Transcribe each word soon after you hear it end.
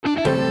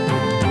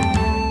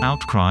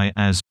Outcry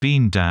as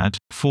Bean Dad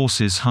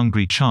forces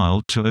hungry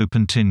child to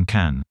open tin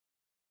can.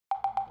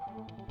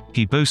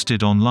 He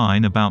boasted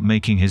online about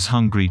making his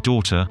hungry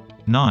daughter,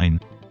 9,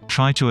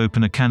 try to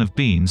open a can of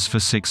beans for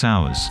 6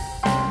 hours.